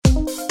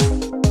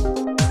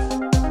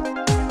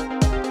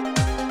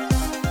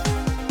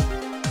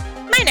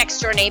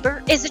next door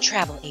neighbor is a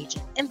travel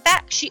agent. In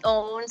fact, she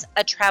owns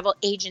a travel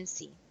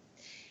agency.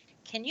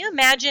 Can you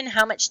imagine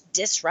how much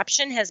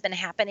disruption has been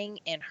happening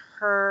in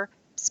her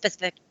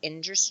specific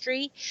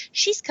industry?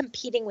 She's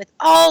competing with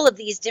all of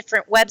these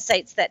different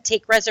websites that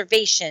take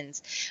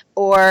reservations,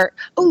 or,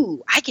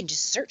 oh, I can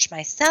just search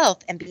myself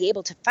and be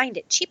able to find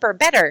it cheaper,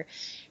 better.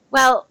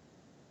 Well,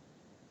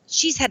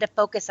 she's had to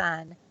focus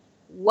on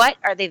what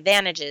are the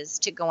advantages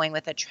to going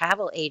with a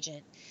travel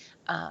agent.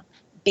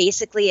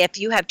 Basically, if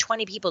you have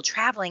 20 people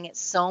traveling,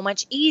 it's so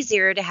much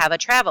easier to have a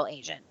travel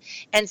agent,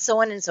 and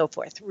so on and so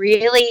forth.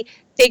 Really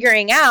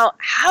figuring out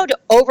how to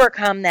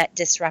overcome that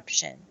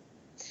disruption.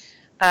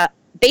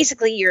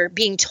 Basically, you're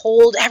being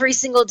told every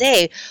single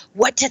day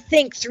what to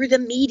think through the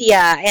media,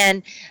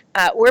 and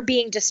we're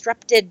being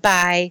disrupted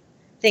by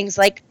things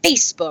like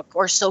Facebook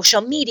or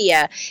social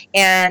media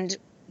and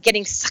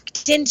getting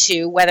sucked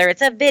into whether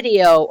it's a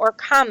video or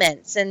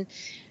comments. And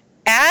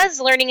as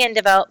learning and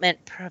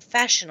development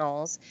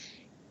professionals,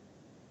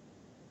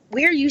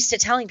 we're used to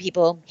telling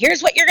people,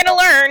 here's what you're going to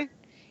learn,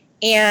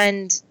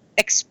 and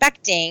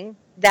expecting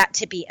that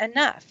to be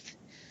enough.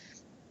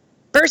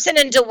 Burson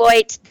and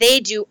Deloitte,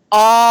 they do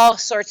all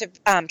sorts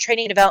of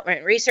training, development,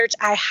 and research.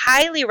 I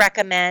highly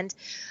recommend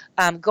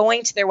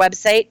going to their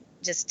website.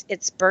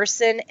 It's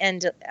Burson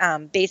and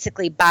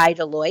basically by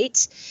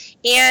Deloitte.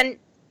 And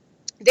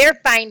they're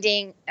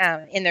finding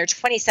in their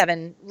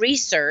 27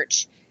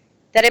 research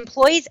that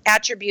employees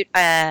attribute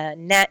a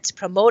net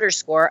promoter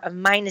score of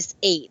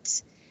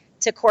 -8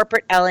 to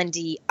corporate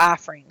L&D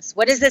offerings.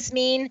 What does this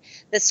mean?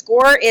 The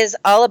score is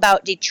all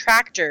about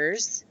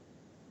detractors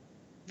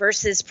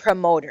versus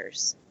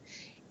promoters.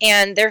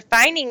 And they're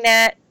finding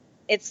that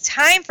it's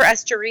time for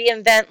us to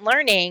reinvent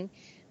learning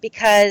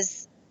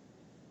because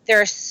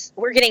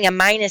we're getting a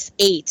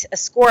 -8, a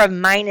score of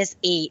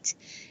 -8,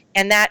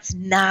 and that's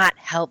not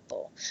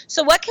helpful.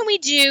 So what can we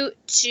do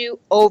to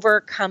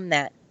overcome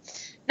that?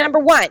 Number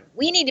one,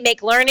 we need to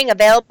make learning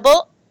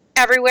available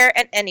everywhere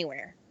and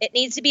anywhere. It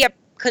needs to be a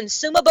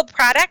consumable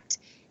product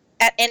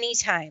at any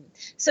time.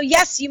 So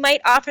yes, you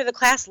might offer the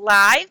class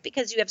live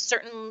because you have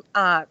certain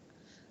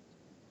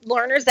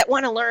learners that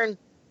want to learn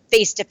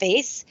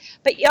face-to-face,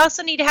 but you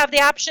also need to have the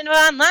option of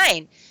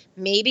online.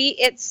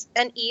 Maybe it's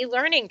an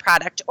e-learning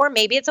product, or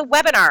maybe it's a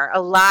webinar,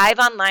 a live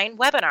online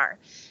webinar.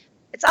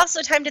 It's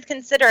also time to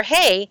consider,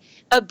 hey,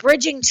 a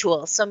bridging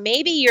tool. So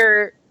maybe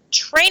you're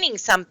training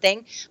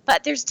something,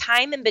 but there's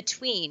time in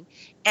between,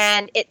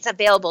 and it's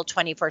available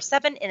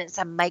 24/7, and it's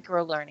a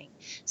micro learning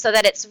so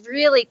that it's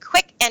really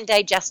quick and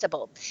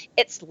digestible.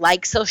 It's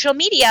like social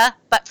media,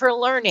 but for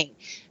learning.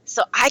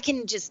 So I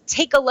can just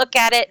take a look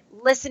at it,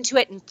 listen to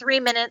it in 3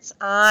 minutes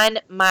on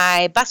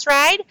my bus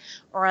ride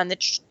or on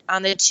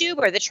the tube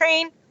or the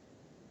train,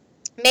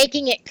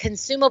 making it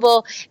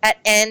consumable at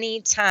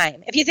any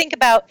time. If you think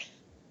about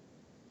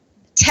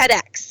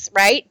TEDx,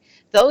 right?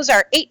 Those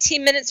are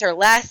 18 minutes or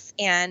less,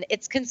 and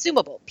it's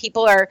consumable.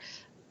 People are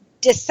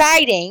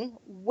deciding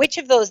which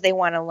of those they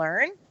want to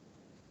learn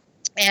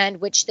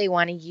and which they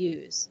want to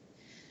use.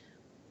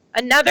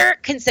 Another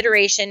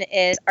consideration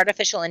is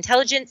artificial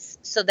intelligence,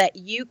 so that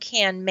you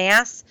can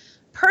mass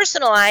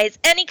personalize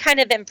any kind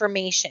of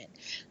information.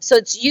 So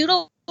it's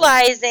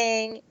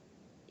utilizing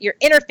your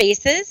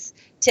interfaces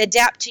to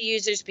adapt to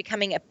users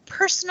becoming a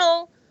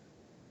personal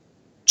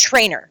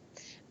trainer.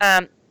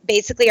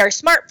 Basically, our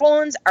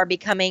smartphones are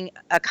becoming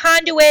a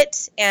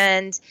conduit,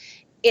 and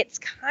it's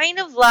kind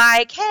of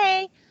like,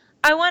 hey,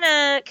 I want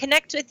to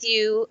connect with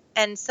you.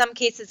 And some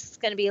cases it's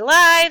going to be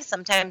live,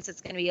 sometimes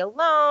it's going to be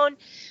alone,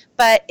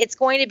 but it's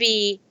going to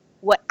be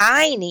what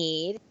I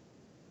need.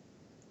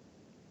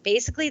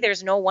 Basically,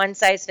 there's no one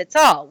size fits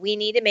all. We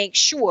need to make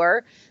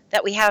sure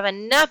that we have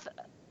enough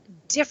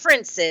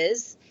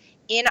differences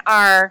in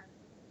our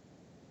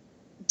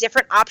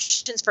different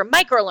options for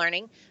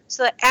microlearning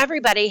so that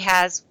everybody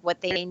has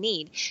what they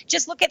need.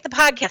 Just look at the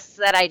podcasts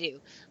that I do.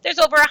 There's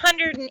over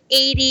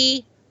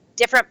 180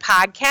 different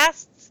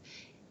podcasts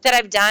that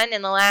I've done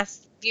in the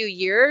last few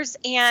years,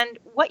 and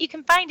what you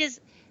can find is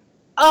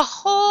a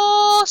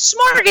whole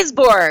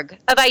smorgasbord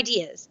of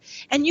ideas,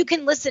 and you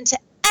can listen to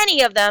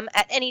any of them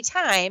at any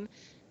time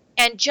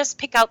and just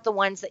pick out the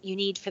ones that you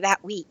need for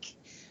that week.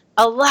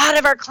 A lot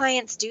of our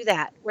clients do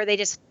that, where they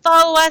just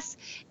follow us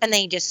and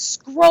they just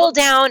scroll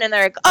down and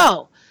they're like,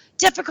 oh,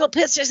 difficult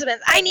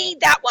participants, I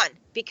need that one,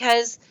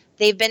 because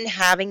they've been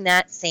having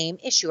that same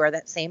issue or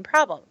that same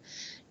problem.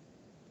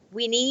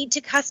 We need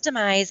to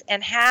customize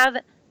and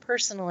have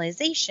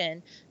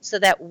personalization so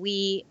that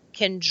we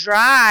can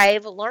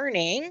drive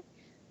learning,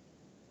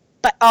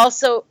 but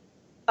also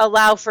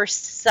allow for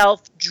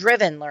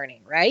self-driven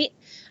learning, right?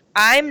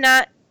 I'm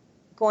not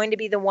going to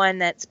be the one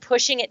that's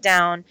pushing it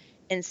down.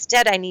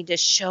 Instead, I need to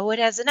show it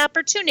as an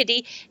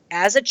opportunity,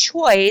 as a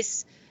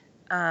choice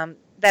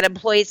that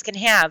employees can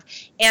have.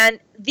 And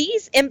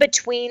these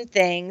in-between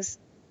things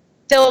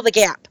fill the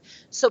gap.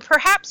 So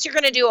perhaps you're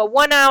going to do a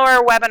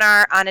 1-hour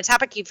webinar on a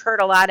topic you've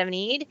heard a lot of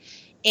need,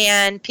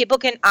 and people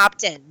can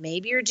opt in.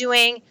 Maybe you're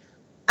doing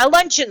a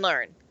lunch and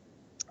learn,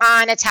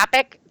 on a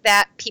topic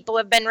that people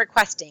have been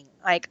requesting.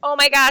 Like, oh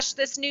my gosh,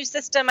 this new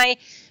system,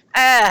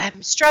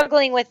 I'm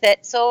struggling with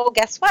it. So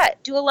guess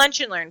what? Do a lunch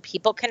and learn.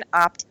 People can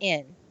opt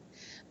in.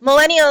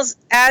 Millennials,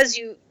 as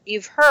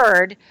you've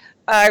heard,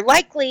 are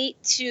likely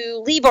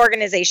to leave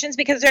organizations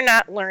because they're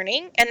not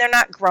learning and they're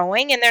not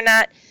growing and they're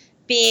not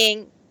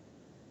being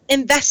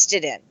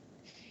invested in.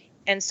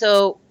 And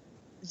so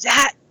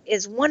that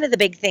is one of the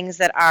big things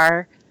that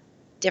our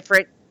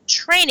different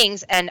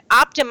trainings and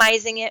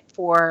optimizing it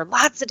for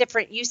lots of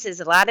different uses,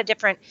 a lot of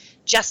different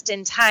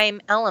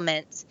just-in-time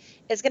elements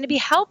is going to be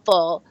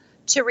helpful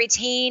to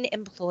retain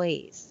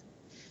employees.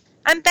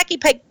 I'm Becky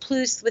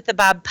Pike-Pluss with the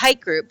Bob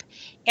Pike Group,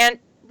 and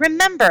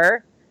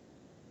remember,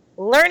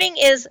 learning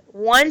is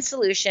one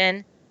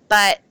solution,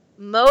 but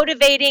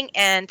motivating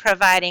and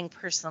providing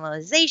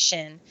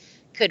personalization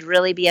could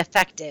really be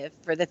effective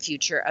for the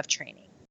future of training.